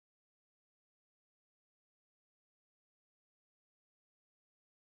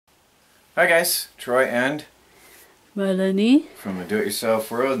Hi guys, Troy and Melanie from the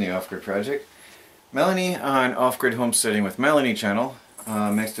Do-It-Yourself World and the Off-Grid Project. Melanie on Off-Grid Homesteading with Melanie channel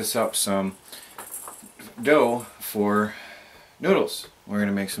mixed us up some dough for noodles. We're going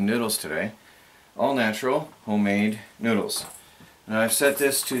to make some noodles today. All natural, homemade noodles. Now I've set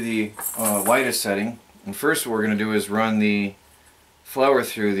this to the widest setting, and first what we're going to do is run the flour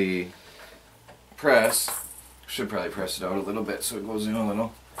through the press. Should probably press it out a little bit so it goes in a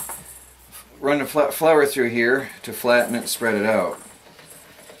little. Run the flour through here to flatten it and spread it out.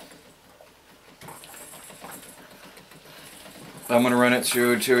 I'm going to run it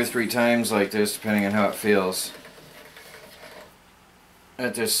through 2 or 3 times like this, depending on how it feels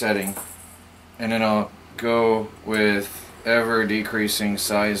at this setting. And then I'll go with ever decreasing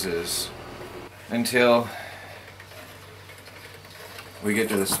sizes until we get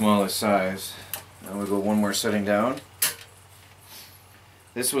to the smallest size. Now we'll go one more setting down.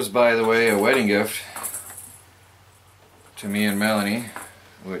 This was, by the way, a wedding gift to me and Melanie,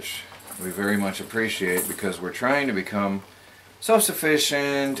 which we very much appreciate because we're trying to become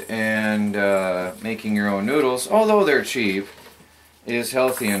self-sufficient, and making your own noodles, although they're cheap, is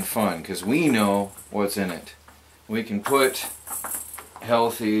healthy and fun because we know what's in it. We can put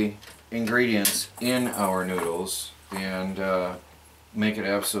healthy ingredients in our noodles and make it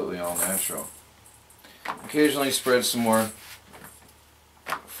absolutely all natural. Occasionally spread some more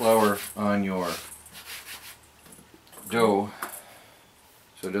flour on your dough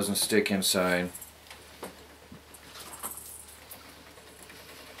so it doesn't stick inside.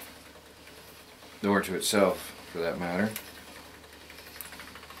 Or to itself, for that matter.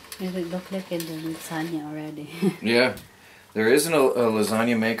 It looked like it did lasagna already. Yeah, there isn't a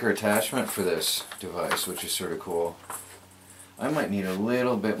lasagna maker attachment for this device, which is sort of cool. I might need a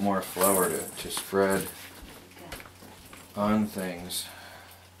little bit more flour to spread on things.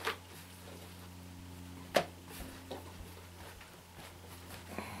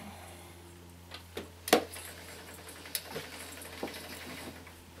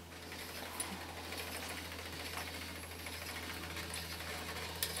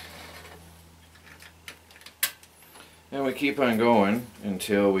 And we keep on going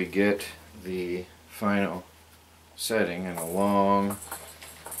until we get the final setting and a long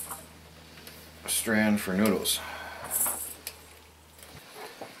strand for noodles.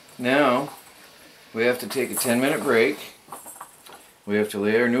 Now we have to take a 10-minute break. We have to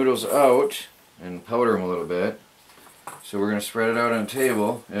lay our noodles out and powder them a little bit. So we're going to spread it out on a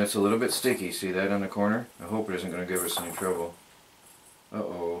table, and it's a little bit sticky. See that on the corner? I hope it isn't going to give us any trouble.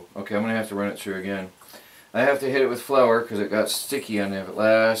 Uh-oh. Okay, I'm going to have to run it through again. I have to hit it with flour because it got sticky on the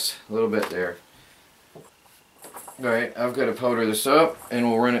last little bit there. Alright, I've got to powder this up and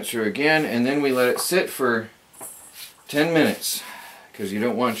we'll run it through again, and then we let it sit for 10 minutes because you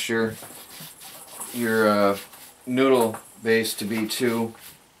don't want your noodle base to be too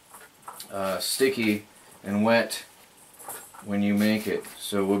sticky and wet when you make it.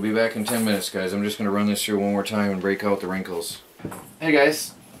 So we'll be back in 10 minutes, guys. I'm just going to run this through one more time and break out the wrinkles. Hey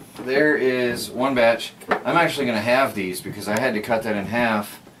guys, there is one batch. I'm actually going to halve these because I had to cut that in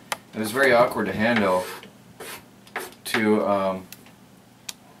half. It was very awkward to handle to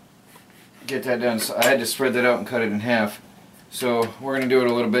get that done, so I had to spread that out and cut it in half. So we're going to do it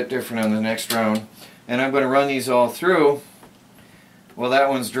a little bit different on the next round, and I'm going to run these all through. Well, that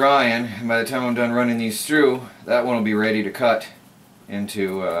one's drying, and by the time I'm done running these through, that one will be ready to cut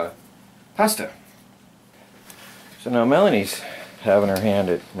into pasta. So now Melanie's having her hand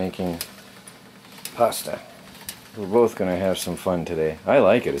at making pasta. We're both going to have some fun today. I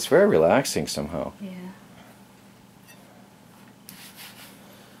like it. It's very relaxing somehow. Yeah.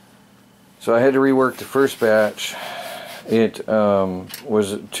 So I had to rework the first batch. It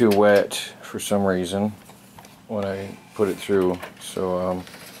was too wet for some reason when I put it through. So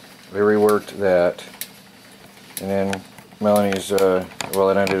I reworked that. And then Melanie's, well,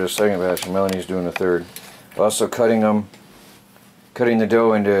 then I did a second batch and Melanie's doing the third. Also cutting the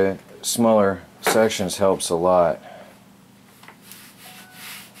dough into smaller sections helps a lot.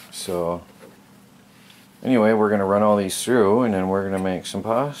 So anyway, we're going to run all these through and then we're going to make some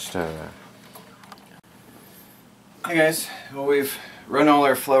pasta. Hey guys, well, we've run all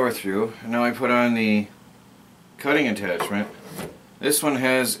our flour through, and now I put on the cutting attachment. This one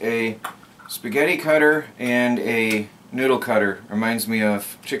has a spaghetti cutter and a noodle cutter. Reminds me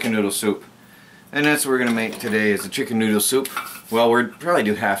of chicken noodle soup. And that's what we're going to make today, is a chicken noodle soup. Well, we'll probably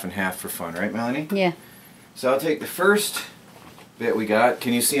do half and half for fun, right Melanie? Yeah. So I'll take the first bit we got.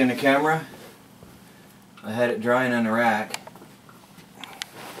 Can you see on the camera? I had it drying on the rack.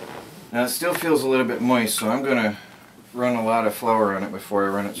 Now it still feels a little bit moist, so I'm going to run a lot of flour on it before I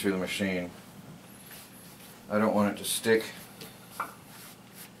run it through the machine. I don't want it to stick.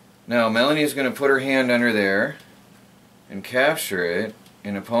 Now Melanie's going to put her hand under there and capture it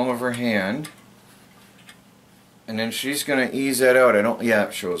in the palm of her hand, and then she's going to ease that out.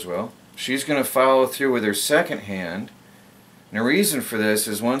 It shows well. She's going to follow through with her second hand, and the reason for this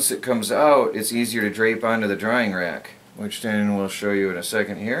is once it comes out, it's easier to drape onto the drying rack, which then we'll show you in a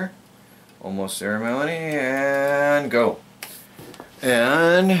second here. Almost there, Melanie, and go.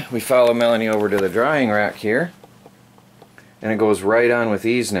 And we follow Melanie over to the drying rack here, and it goes right on with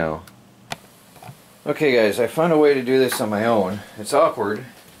ease now. Okay guys, I found a way to do this on my own. It's awkward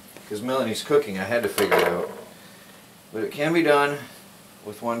because Melanie's cooking. I had to figure it out. But it can be done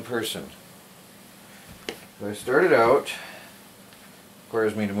with one person. So I started out,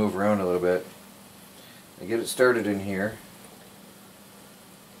 requires me to move around a little bit. I get it started in here.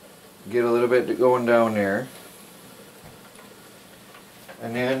 Get a little bit going down there.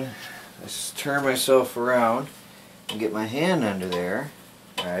 And then I just turn myself around and get my hand under there,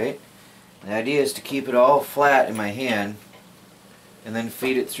 right? The idea is to keep it all flat in my hand and then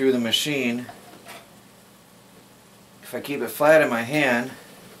feed it through the machine. If I keep it flat in my hand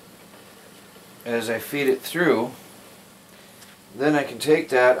as I feed it through, then I can take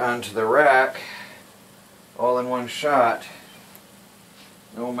that onto the rack all in one shot.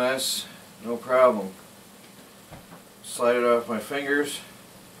 No mess, no problem. Slide it off my fingers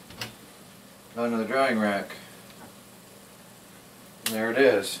onto the drying rack. And there it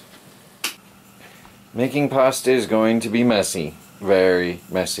is. Making pasta is going to be messy, very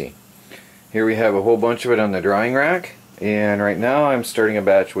messy. Here we have a whole bunch of it on the drying rack, and right now I'm starting a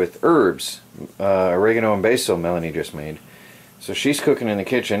batch with herbs, oregano and basil Melanie just made. So she's cooking in the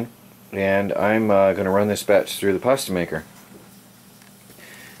kitchen, and I'm going to run this batch through the pasta maker.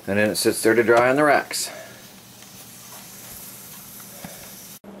 And then it sits there to dry on the racks.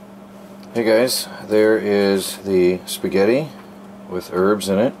 Hey guys, there is the spaghetti with herbs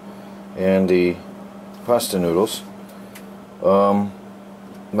in it, and the pasta noodles.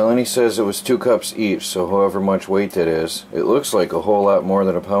 Melanie says it was 2 cups each, so however much weight that is. It looks like a whole lot more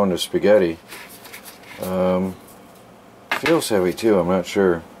than a pound of spaghetti. Feels heavy too, I'm not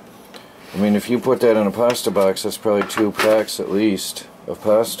sure. I mean, if you put that in a pasta box, that's probably 2 packs at least of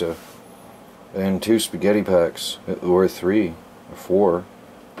pasta. And 2 spaghetti packs, or 3 or 4.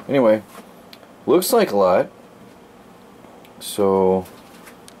 Anyway, looks like a lot. So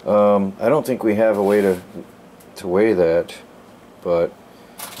I don't think we have a way to weigh that, but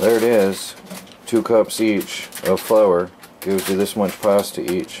there it is. 2 cups each of flour gives you this much pasta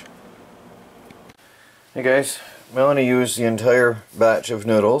each. Hey guys, Melanie used the entire batch of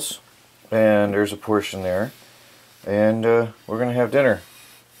noodles, and there's a portion there, and we're gonna have dinner.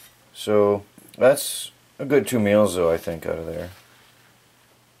 So that's a good 2 meals though, I think, out of there.